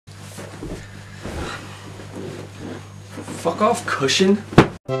Fuck off, cushion.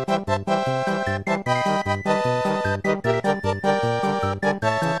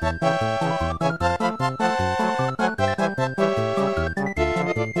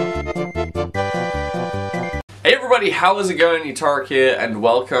 Hey everybody, how is it going? Utark here, and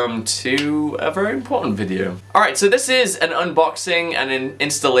welcome to a very important video. Alright, so this is an unboxing and an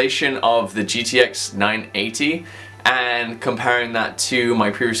installation of the GTX 980 and comparing that to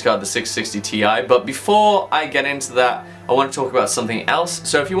my previous card, the 660 Ti. But before I get into that, I want to talk about something else.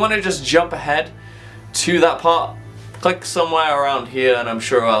 So if you want to just jump ahead to that part, click somewhere around here and I'm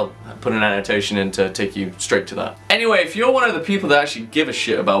sure I'll put an annotation in to take you straight to that. Anyway, if you're one of the people that actually give a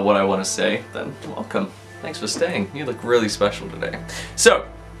shit about what I want to say, then welcome. Thanks for staying. You look really special today. So,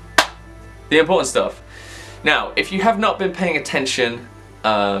 the important stuff. Now, if you have not been paying attention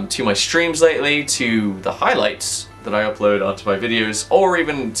to my streams lately, to the highlights that I upload onto my videos, or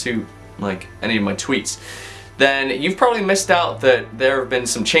even to like any of my tweets, then you've probably missed out that there have been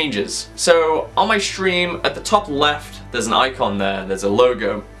some changes. So, on my stream, at the top left, there's an icon there, there's a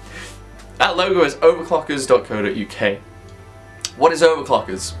logo. That logo is overclockers.co.uk. What is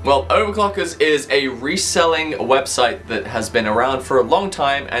Overclockers? Well, Overclockers is a reselling website that has been around for a long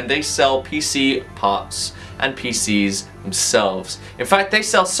time, and they sell PC parts and PCs themselves. In fact, they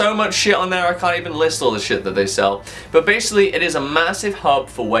sell so much shit on there I can't even list all the shit that they sell. But basically, it is a massive hub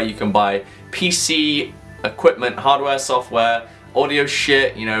for where you can buy PC equipment, hardware, software, audio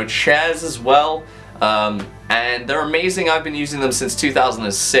shit, you know, chairs as well. And they're amazing. I've been using them since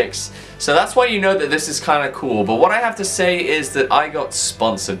 2006. So that's why you know that this is kind of cool. But what I have to say is that I got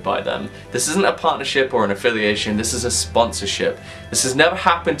sponsored by them. This isn't a partnership or an affiliation, this is a sponsorship. This has never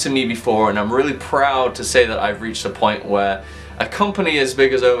happened to me before, and I'm really proud to say that I've reached a point where a company as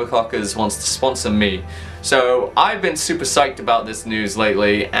big as Overclockers wants to sponsor me. So I've been super psyched about this news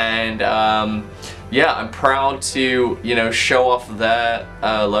lately, and yeah, I'm proud to, you know, show off their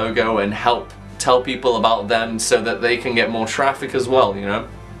logo and help tell people about them so that they can get more traffic as well, you know.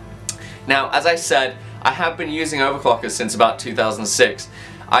 Now, as I said, I have been using Overclockers since about 2006.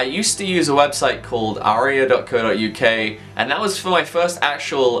 I used to use a website called aria.co.uk, and that was for my first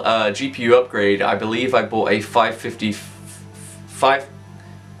actual GPU upgrade. I believe I bought a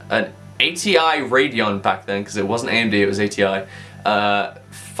an ATI Radeon back then, because it wasn't AMD, it was ATI,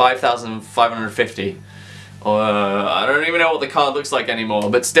 5550. I don't even know what the card looks like anymore,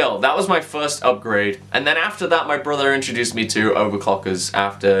 but still, that was my first upgrade. And then after that, my brother introduced me to Overclockers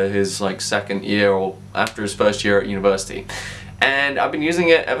after his like second year, or after his first year at university. And I've been using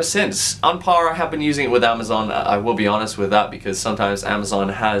it ever since. On par, I have been using it with Amazon. I will be honest with that, because sometimes Amazon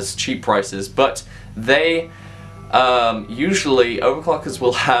has cheap prices, but they usually Overclockers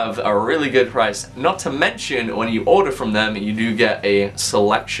will have a really good price. Not to mention, when you order from them, you do get a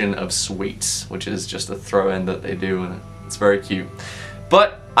selection of sweets, which is just a throw-in that they do, and it's very cute.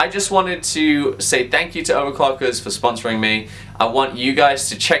 But I just wanted to say thank you to Overclockers for sponsoring me. I want you guys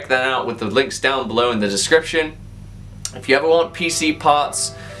to check that out with the links down below in the description. If you ever want PC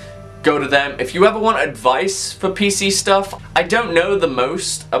parts, go to them. If you ever want advice for PC stuff, I don't know the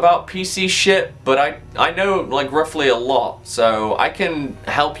most about PC shit, but I know like roughly a lot, so I can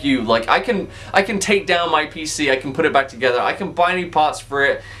help you. Like I can take down my PC, I can put it back together, I can buy new parts for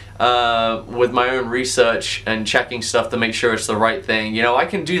it with my own research and checking stuff to make sure it's the right thing. You know, I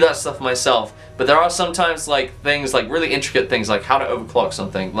can do that stuff myself, but there are sometimes like things, like really intricate things, like how to overclock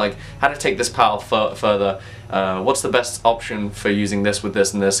something, like how to take this power further, what's the best option for using this with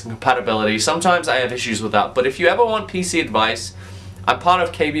this and this, compatibility. Sometimes I have issues with that, but if you ever want PC advice, I'm part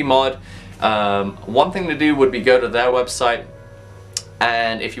of KB Mod. One thing to do would be go to their website,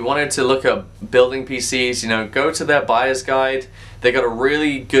 and if you wanted to look at building PCs, you know, go to their buyer's guide. They got a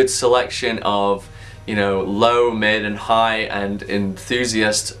really good selection of, you know, low, mid, and high, and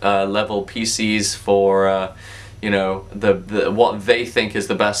enthusiast level PCs for, you know, what they think is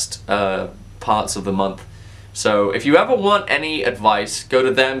the best parts of the month. So if you ever want any advice, go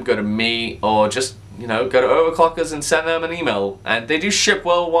to them, go to me, or just, you know, go to Overclockers and send them an email. And they do ship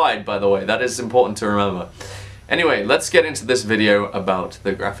worldwide, by the way. That is important to remember. Anyway, let's get into this video about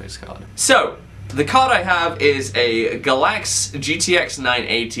the graphics card. So, the card I have is a Galax GTX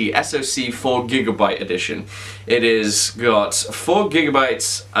 980 SOC 4GB edition. It is got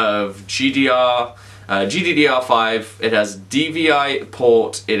 4GB of GDDR5, it has DVI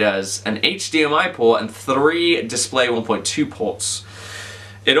port, it has an HDMI port, and 3 Display 1.2 ports.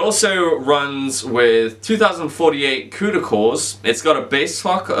 It also runs with 2048 CUDA cores. It's got a base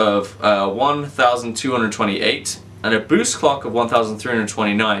clock of 1228 and a boost clock of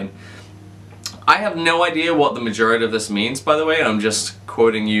 1329. I have no idea what the majority of this means, by the way, and I'm just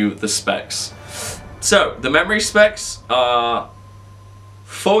quoting you the specs. So the memory specs are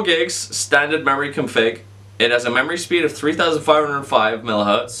 4 gigs standard memory config. It has a memory speed of 3505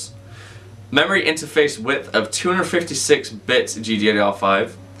 MHz, memory interface width of 256 bits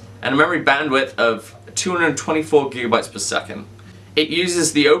GDDR5, and a memory bandwidth of 224 gigabytes per second. It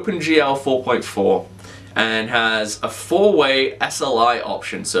uses the OpenGL 4.4 and has a 4-way SLI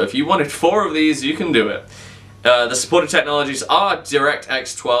option. So if you wanted 4 of these, you can do it. The supported technologies are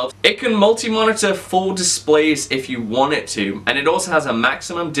DirectX 12. It can multi-monitor full displays if you want it to, and it also has a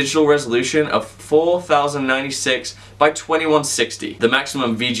maximum digital resolution of 4096 by 2160. The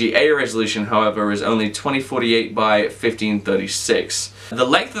maximum VGA resolution, however, is only 2048 by 1536. The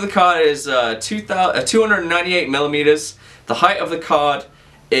length of the card is 298 millimeters. The height of the card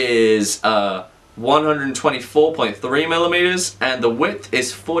is 124.3 millimeters, and the width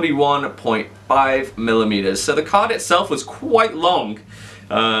is 41.5 millimeters. So the card itself was quite long,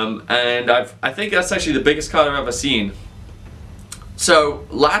 and I think that's actually the biggest card I've ever seen. So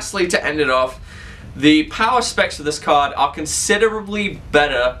lastly, to end it off, the power specs of this card are considerably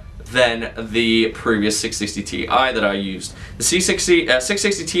better than the previous 660 Ti that I used. The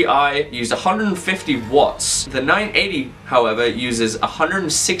 660 Ti used 150 watts. The 980, however, uses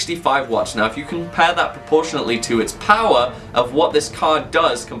 165 watts. Now if you compare that proportionately to its power of what this card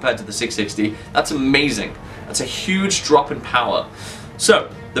does compared to the 660, that's amazing. That's a huge drop in power. So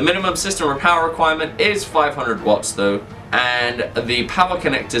the minimum system power requirement is 500 watts though, and the power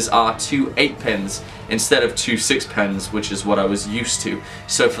connectors are 2 8-pins instead of 2 6-pins, which is what I was used to.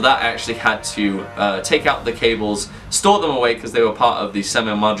 So for that I actually had to take out the cables, store them away because they were part of the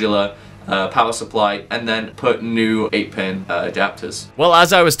semi-modular power supply, and then put new 8-pin adapters. Well,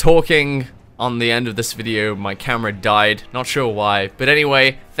 as I was talking on the end of this video, my camera died, not sure why, but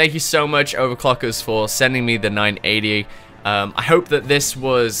anyway, thank you so much Overclockers for sending me the 980. I hope that this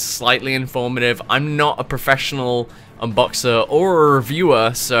was slightly informative. I'm not a professional unboxer or a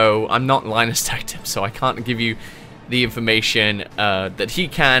reviewer, so I'm not Linus Tech Tips, so I can't give you the information that he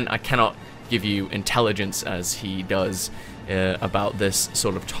can. I cannot give you intelligence as he does about this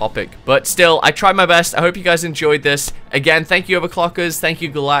sort of topic. But still, I tried my best. I hope you guys enjoyed this. Again, thank you Overclockers, thank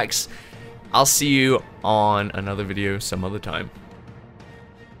you Galax. I'll see you on another video some other time.